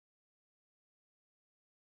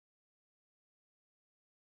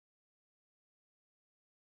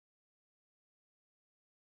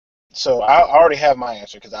So I already have my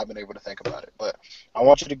answer because I've been able to think about it. But I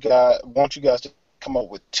want you guys to come up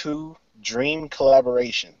with two dream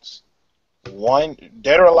collaborations. One,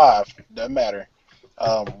 dead or alive, doesn't matter.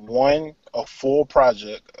 One, a full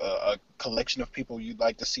project, a collection of people you'd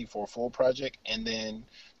like to see for a full project, and then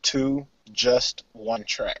two, just one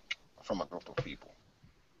track from a group of people.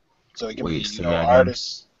 So it can be, Wait, you say know, that again.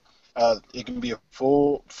 artists. It can be a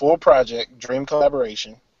full project, dream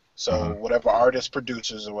collaboration. So Uh-huh. whatever artist,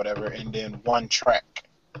 producers, or whatever, and then one track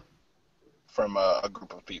from a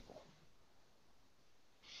group of people.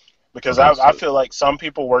 Because Okay, I so feel like some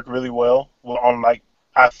people work really well on like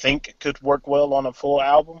I think could work well on a full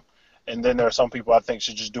album, and then there are some people I think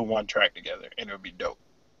should just do one track together and it would be dope.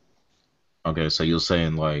 so you're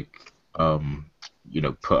saying like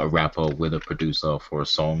put a rapper with a producer for a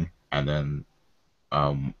song and then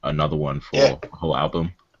another one Yeah, for a whole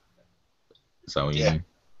album. Is that what you yeah, mean?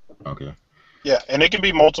 Okay. yeah, and it can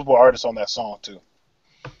be multiple artists on that song too.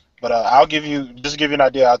 But I'll give you just to give you an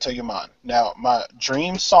idea. I'll tell you mine. Now, my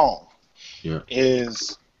dream song Yeah.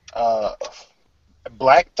 is uh,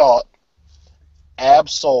 Black Thought,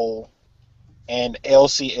 Absol, and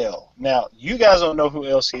LCL. Now, you guys don't know who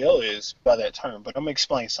LCL is by that term, but I'm gonna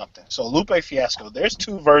explain something. So, Lupe Fiasco. There's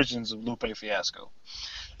two versions of Lupe Fiasco.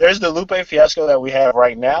 There's the Lupe Fiasco that we have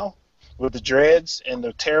right now with the dreads and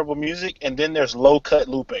the terrible music, and then there's Low Cut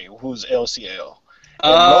Lupe, who's LCL.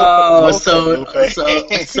 And Oh, low cut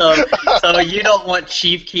Lupe. so you don't want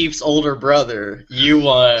Chief Keef's older brother. You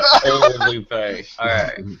want old Lupe. All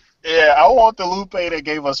right. Yeah, I want the Lupe that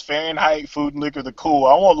gave us Fahrenheit, Food and Liquor, the Cool.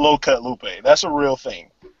 I want low cut Lupe. That's a real thing.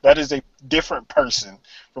 That is a different person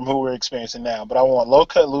from who we're experiencing now. But I want low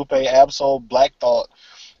cut Lupe, Absol, Black Thought,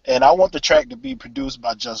 and I want the track to be produced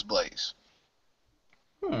by Just Blaze.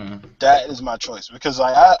 Hmm. That is my choice because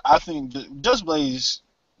I think Just Blaze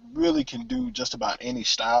really can do just about any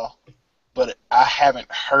style, but I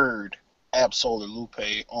haven't heard Absol or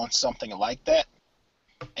Lupe on something like that.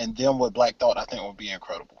 And then with Black Thought, I think would be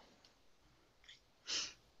incredible.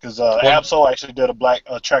 Because Well, Absol actually did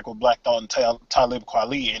a track with Black Thought and Talib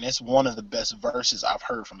Kweli, and it's one of the best verses I've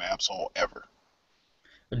heard from Absol ever.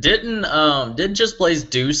 did Just Blaze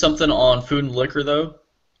do something on Food and Liquor though?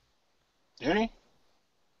 Did he?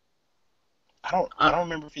 I Uh, don't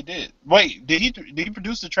remember if he did. Wait, did he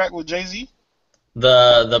produce the track with Jay Z?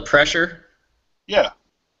 the pressure. Yeah,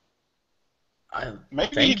 I maybe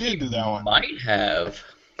he think he did do that one. might have.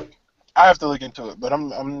 I have to look into it, but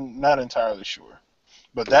I'm not entirely sure.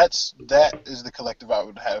 But that is the collective I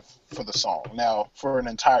would have for the song. Now, for an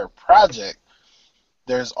entire project,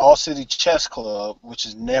 there's All City Chess Club, which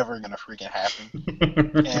is never gonna freaking happen.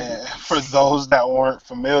 And for those that weren't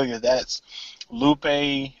familiar, that's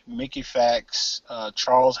Lupe, Mickey Fax,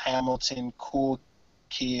 Charles Hamilton, Cool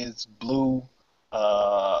Kids, Blue.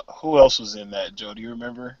 Who else was in that, Joe? Do you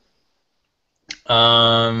remember?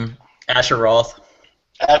 um, Asher Roth.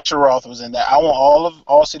 Asher Roth was in that. I want all of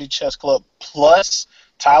All City Chess Club plus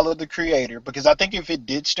Tyler the Creator because I think if it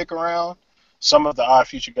did stick around, some of the Odd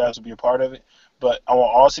Future guys would be a part of it. But I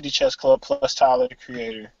want All City Chess Club plus Tyler the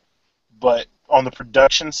Creator. But on the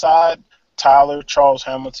production side, Tyler, Charles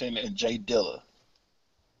Hamilton, and Jay Dilla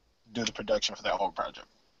do the production for that whole project.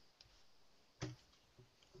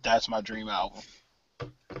 That's my dream album.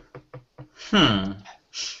 Hmm.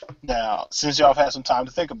 Now, since y'all have had some time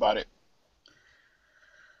to think about it,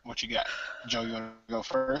 what you got? Joe, you want to go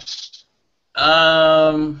first?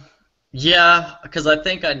 Um, yeah, because I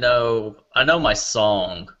think I know my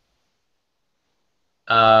song.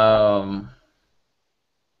 Um,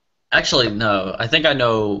 Actually, no, I think I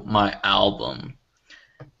know my album.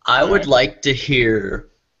 I All would right. like to hear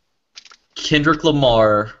Kendrick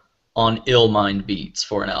Lamar on Ill Mind Beats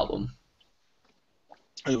for an album.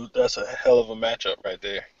 That's a hell of a matchup right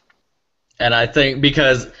there. And I think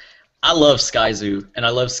because I love Skyzoo, and I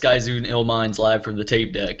love Skyzoo and Ill Minds live from the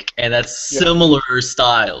tape deck, and that's Yeah. similar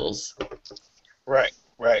styles. Right.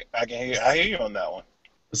 Right. I hear you on that one.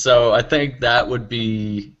 So I think that would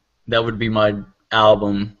be my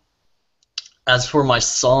album. As for my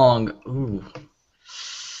song, ooh,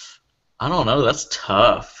 I don't know. That's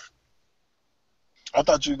tough. I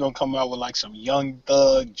thought you were gonna come out with like some Young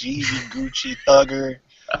Thug, Jeezy, Gucci, Thugger.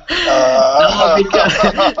 No, because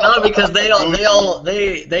no, because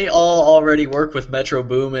Gucci. they all already work with Metro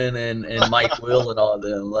Boomin and Mike Will and all of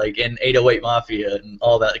them, like in 808 Mafia and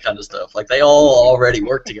all that kind of stuff. Like they all already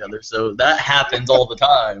work together, so that happens all the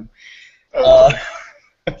time. Uh,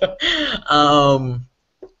 Okay. um,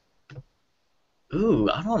 ooh,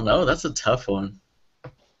 I don't know. That's a tough one.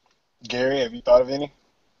 Gary, have you thought of any?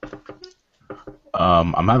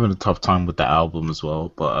 I'm having a tough time with the album as well,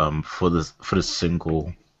 but for the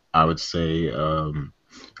single, I would say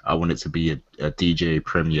I want it to be a DJ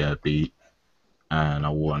Premier beat, and I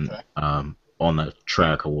want Okay. on the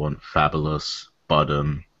track I want Fabulous,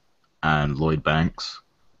 Budden, and Lloyd Banks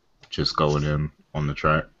just going in on the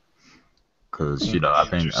track, because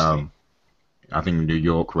Interesting. I think New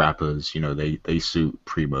York rappers, they suit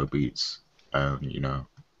primo beats, and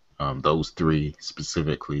those three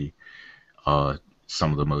specifically are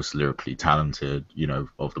some of the most lyrically talented,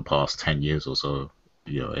 of the past 10 years or so,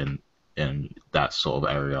 in that sort of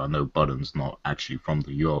area. I know Budden's not actually from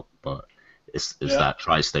New York, but it's Yeah. that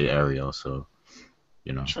tri-state area, so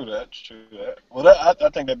you know. True that. True that. Well, I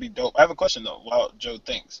think that'd be dope. I have a question though. While Joe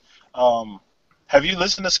thinks, um, have you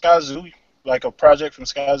listened to Skyzoo, like a project from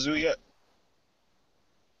Skyzoo yet?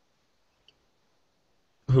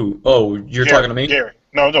 Who? Oh, you're talking to Gary. me? Gary.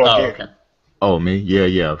 No, no, Oh, Gary. okay. Oh, me? Yeah,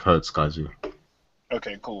 yeah, I've heard Skyzoo.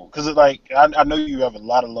 Okay, cool. Because like I know you have a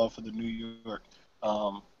lot of love for the New York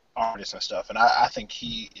artists and stuff, and I think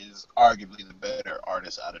he is arguably the better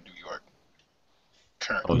artist out of New York Oh, The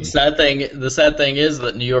currently. yeah. sad thing is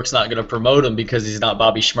that New York's not going to promote him because he's not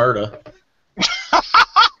Bobby Shmurda.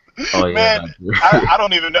 Oh, yeah, Man, that's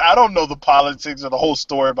I don't know the politics or the whole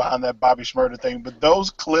story behind that Bobby Shmurda thing, but those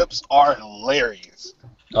clips are hilarious.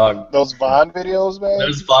 Uh, Those Vine videos, man,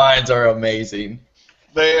 those vines are amazing.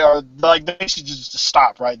 they are like they should just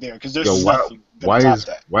stop right there because Yo, there's nothing gonna top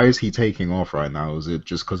that. why is he taking off right now? Is it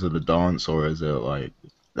just because of the dance, or is it like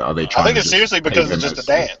are they I trying think to it's just seriously take because it's him just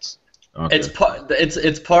a as dance. It's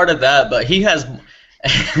okay? part of that, but he has,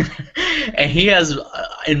 and he has,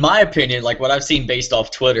 in my opinion, like what I've seen based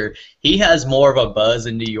off Twitter, he has more of a buzz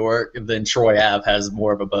in New York than Troy Ave has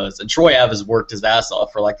more of a buzz. And Troy Ave has worked his ass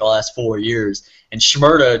off for like the last 4 years, and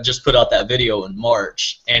Shmurda just put out that video in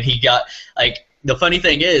March, and he got like the funny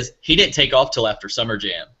thing is he didn't take off till after Summer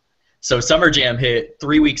Jam. So Summer Jam hit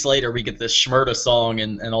 3 weeks later. We get this Shmurda song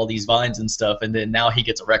and all these vines and stuff, and then now he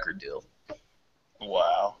gets a record deal.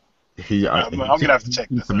 Wow, He I'm gonna have to check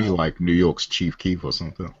seems this to me out. like New York's Chief Keef or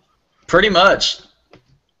something. Pretty much.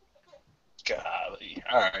 Golly,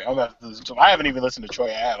 all right, I'm gonna have to listen to him. I haven't even listened to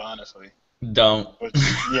Troy Ave honestly, Don't. which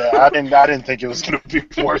yeah, I didn't think it was gonna be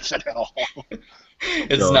worth it at all.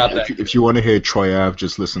 It's Yo, not that if you want to hear Troy Ave,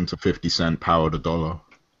 just listen to 50 Cent Power the Dollar.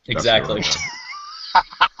 That's your exactly.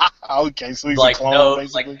 Okay, so he's a Like clone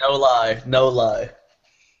basically. no lie, no lie.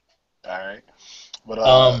 All right,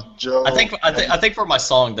 but Joe, I think for my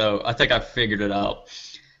song though, I think I figured it out.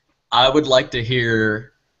 I would like to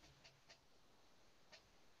hear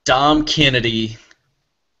Dom Kennedy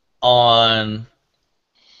on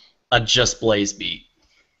a Just Blaze beat.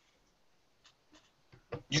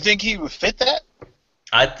 you think he would fit that?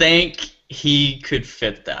 I think he could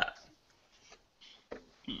fit that.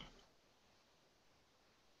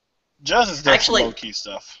 Just does some Actually, low key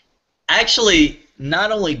stuff. Actually,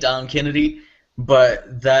 not only Dom Kennedy,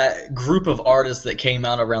 but that group of artists that came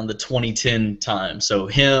out around the 2010 time. So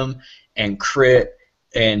him and Crit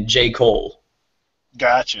and J. Cole.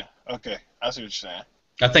 Gotcha. Okay, I see what you're saying.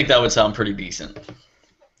 I think that would sound pretty decent.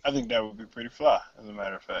 I think that would be pretty fly, as a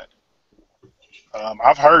matter of fact.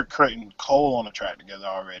 I've heard Crit and Cole on a track together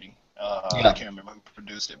already. I Yeah. can't remember who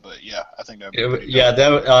produced it, but yeah, I think that would be pretty dope.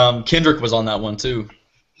 Yeah, Kendrick was on that one too.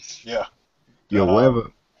 Yeah. Yo, Um,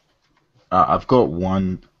 whatever. I've got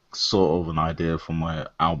one sort of an idea for my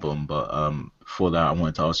album, but for that I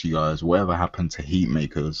wanted to ask you guys, whatever happened to Heat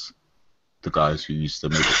Makers, the guys who used to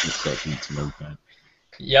make the set beats and everything? Are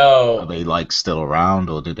Yo, they like still around,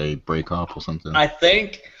 or did they break up or something? I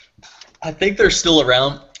think they're still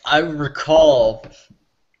around. I recall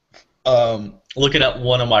looking at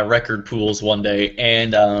one of my record pools one day,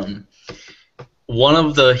 and one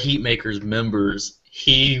of the Heatmakers members,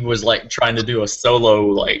 he was like trying to do a solo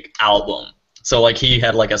like album. So like he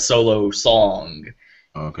had like a solo song,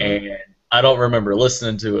 Okay. and I don't remember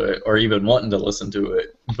listening to it or even wanting to listen to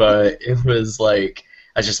it, but it was like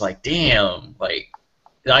I was just like, damn, like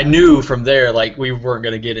I knew from there like we weren't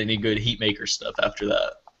gonna get any good Heatmaker stuff after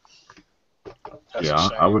that. that's Yeah, a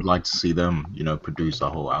I shame. would like to see them, produce a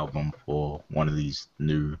whole album for one of these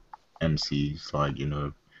new MCs, like,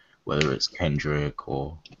 whether it's Kendrick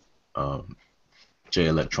or um, Jay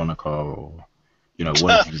Electronica or,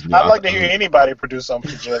 one of these new. I'd like to hear anybody produce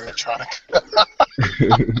something for J Electronic.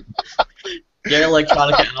 Yeah,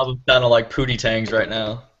 Electronica album sounded like Pootie Tangs right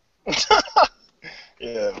now.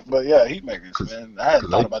 Yeah, but yeah, Heatmakers, man. I hadn't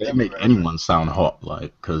thought They, about they them in make forever. anyone sound hot,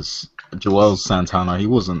 like, because Joel Santana, he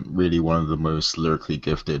wasn't really one of the most lyrically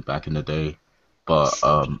gifted back in the day, but,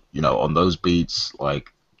 on those beats,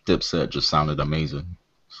 like, Dipset just sounded amazing.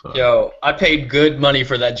 So, Yo, I paid good money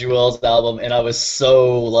for that Jewels album, and I was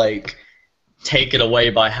so like taken away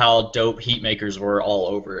by how dope Heatmakers were all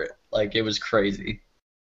over it. Like, it was crazy.